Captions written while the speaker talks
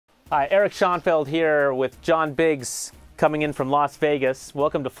Hi, Eric Schonfeld here with John Biggs coming in from Las Vegas.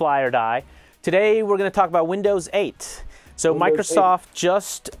 Welcome to Fly or Die. Today we're going to talk about Windows 8. So Microsoft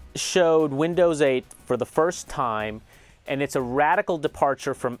just showed Windows 8 for the first time, and it's a radical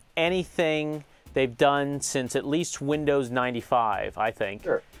departure from anything they've done since at least Windows 95, I think.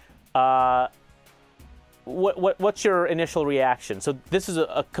 Sure. What's your initial reaction? So this is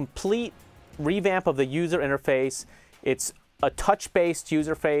a complete revamp of the user interface. It's a touch-based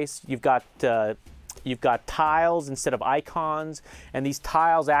user face. You've got tiles instead of icons, and these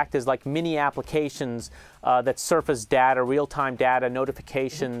tiles act as like mini applications that surface data, real-time data,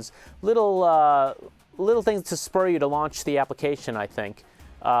 notifications, little things to spur you to launch the application, I think.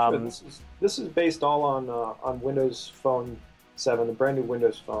 Sure. This is based all on Windows Phone 7, the brand new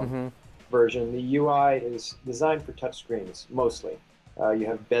Windows Phone version. The UI is designed for touchscreens mostly. You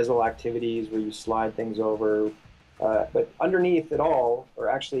have bezel activities where you slide things over. But underneath it all, or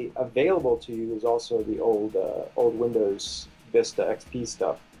actually available to you, is also the old Windows Vista XP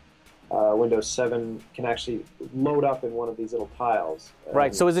stuff. Windows 7 can actually load up in one of these little tiles.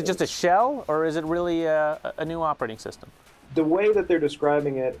 Right, so is it just a shell, or is it really a new operating system? The way that they're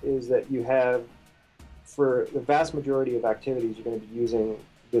describing it is that you have, for the vast majority of activities, you're going to be using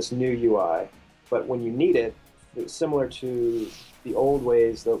this new UI, but when you need it, it's similar to the old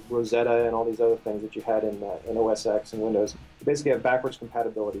ways, the Rosetta and all these other things that you had in OS X and Windows. You basically have backwards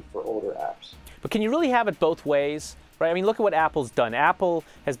compatibility for older apps. But can you really have it both ways? Right? I mean, look at what Apple's done. Apple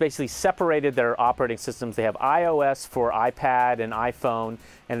has basically separated their operating systems. They have iOS for iPad and iPhone,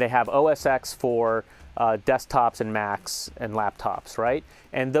 and they have OS X for desktops and Macs and laptops, right?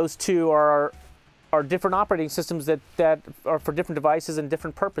 And those two are different operating systems that are for different devices and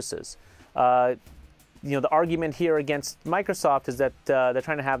different purposes. You know, the argument here against Microsoft is that they're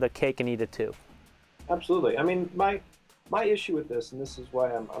trying to have their cake and eat it too. Absolutely. I mean, my issue with this, and this is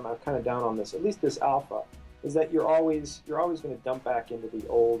why I'm kind of down on this, at least this alpha, is that you're always going to dump back into the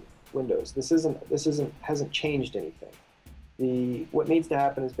old Windows. This hasn't changed anything. What needs to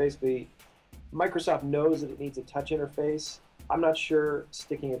happen is basically Microsoft knows that it needs a touch interface. I'm not sure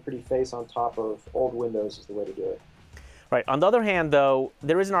sticking a pretty face on top of old Windows is the way to do it. Right. On the other hand, though,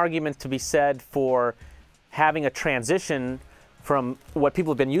 there is an argument to be said for having a transition from what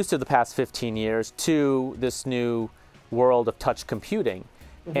people have been used to the past 15 years to this new world of touch computing.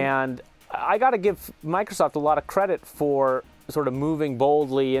 And I got to give Microsoft a lot of credit for sort of moving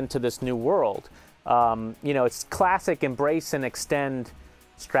boldly into this new world. You know, it's classic embrace and extend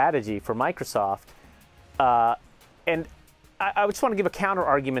strategy for Microsoft. And I just want to give a counter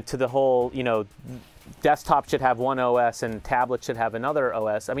argument to the whole, you know, desktop should have one OS and tablet should have another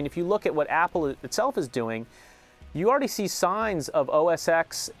OS. I mean, if you look at what Apple itself is doing, you already see signs of OS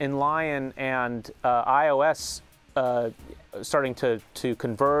X in Lion and iOS starting to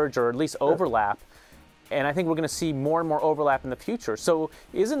converge or at least overlap. And I think we're going to see more and more overlap in the future. So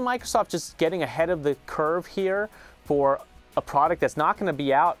isn't Microsoft just getting ahead of the curve here for a product that's not going to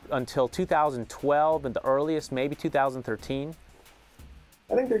be out until 2012 at the earliest, maybe 2013?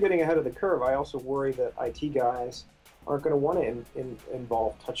 I think they're getting ahead of the curve. I also worry that IT guys aren't going to want to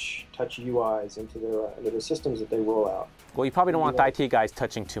involve touch UIs into their systems that they roll out. Well, you probably don't want the IT guys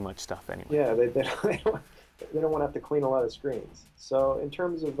touching too much stuff anyway. Yeah, they don't want to have to clean a lot of screens. So in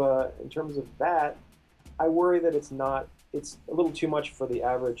terms of that, I worry that it's a little too much for the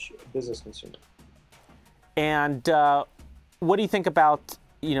average business consumer. And what do you think about,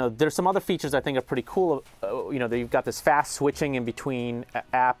 you know, there's some other features I think are pretty cool. You know, you've got this fast switching in between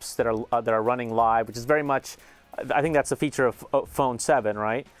apps that are running live, which is very much, I think that's a feature of Phone 7,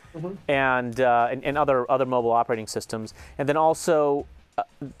 right? And other mobile operating systems. And then also,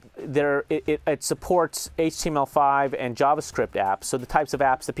 it supports HTML5 and JavaScript apps. So the types of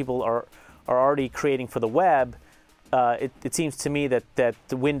apps that people are already creating for the web. It seems to me that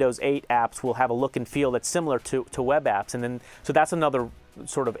the Windows 8 apps will have a look and feel that's similar to web apps, and then so that's another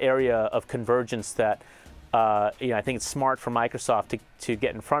sort of area of convergence that you know, I think it's smart for Microsoft to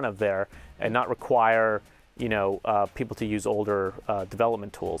get in front of there and not require, you know, people to use older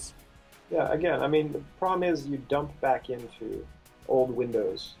development tools. Yeah, again, I mean, the problem is you dump back into old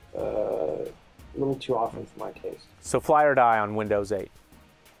Windows a little too often for my taste. So fly or die on Windows 8.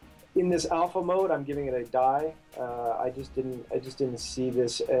 In this alpha mode, I'm giving it a die. I just didn't see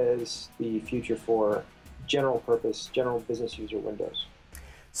this as the future for general purpose, general business user Windows.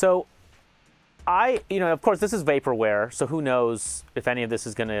 So, you know, of course, this is vaporware, so who knows if any of this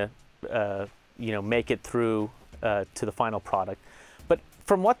is going to, you know, make it through to the final product. But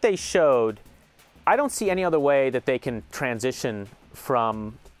from what they showed, I don't see any other way that they can transition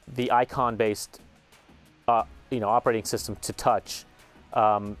from the icon-based, you know, operating system to touch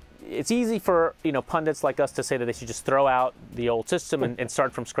It's easy for pundits like us to say that they should just throw out the old system and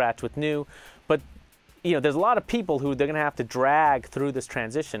start from scratch with new, but there's a lot of people who they're going to have to drag through this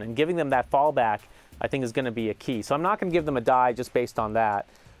transition, and giving them that fallback, I think, is going to be a key. So I'm not going to give them a die just based on that.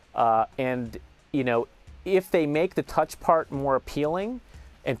 And if they make the touch part more appealing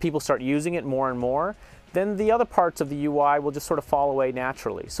and people start using it more and more, then the other parts of the UI will just sort of fall away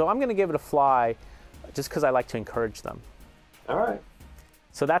naturally. So I'm going to give it a fly just because I like to encourage them. All right.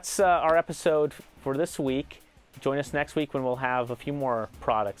 So that's our episode for this week. Join us next week when we'll have a few more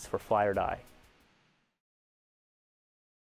products for Fly or Die.